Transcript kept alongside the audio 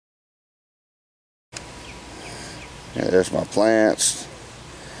And there's my plants.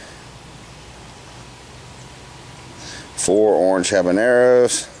 4 orange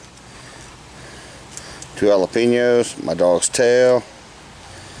habaneros. 2 jalapenos. My dog's tail.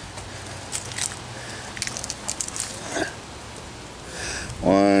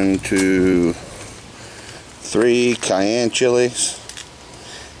 1, 2, 3 Cayenne chilies.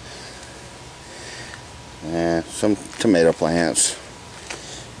 And some tomato plants.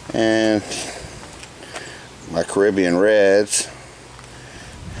 And my Caribbean Reds.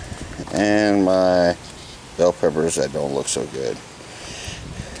 And my bell peppers that don't look so good.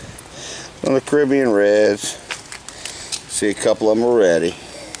 On the Caribbean Reds, see a couple of them already.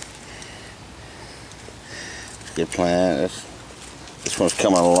 Good plant. This one's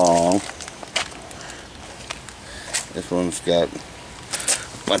coming along. This one's got a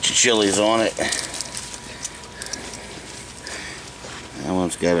bunch of chilies on it. That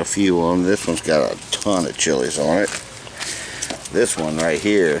one's got a few on them. This one's got a ton of chilies on it. This one right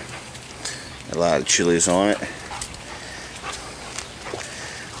here, a lot of chilies on it.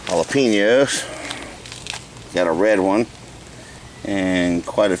 Jalapenos, got a red one, and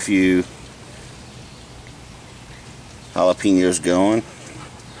quite a few jalapenos going.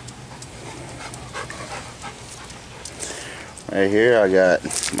 Right here I got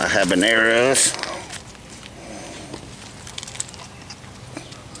my habaneros.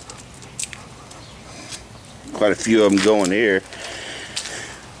 Quite a few of them going here.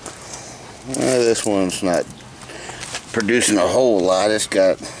 This one's not producing a whole lot. It's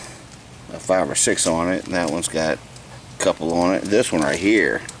got 5 or 6 on it, and that one's got a couple on it. This one right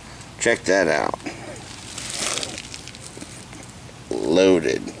here, check that out.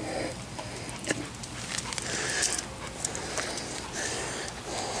 Loaded.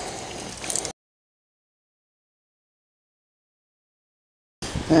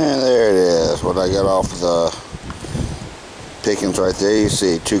 And there it is, what I got off the pickings right there. You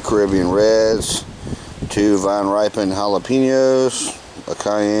see 2 Caribbean Reds, 2 vine ripened jalapenos, a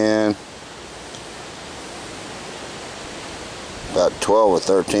Cayenne, about 12 or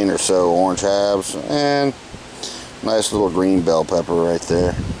 13 or so orange habs, and nice little green bell pepper right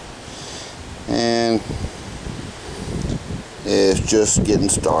there. And it's just getting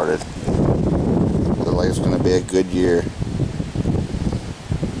started. Looks like it's going to be a good year.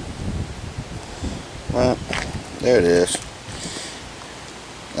 Well, there it is.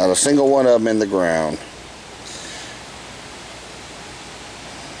 Not a single one of them in the ground.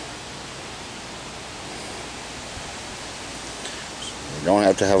 You don't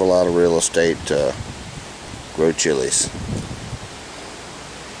have to have a lot of real estate to grow chilies.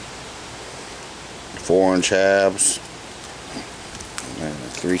 4 orange habs,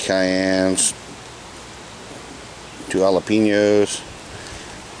 3 Cayennes, 2 jalapenos,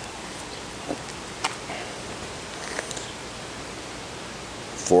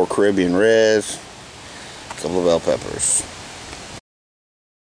 4 Caribbean Reds, a couple of bell peppers.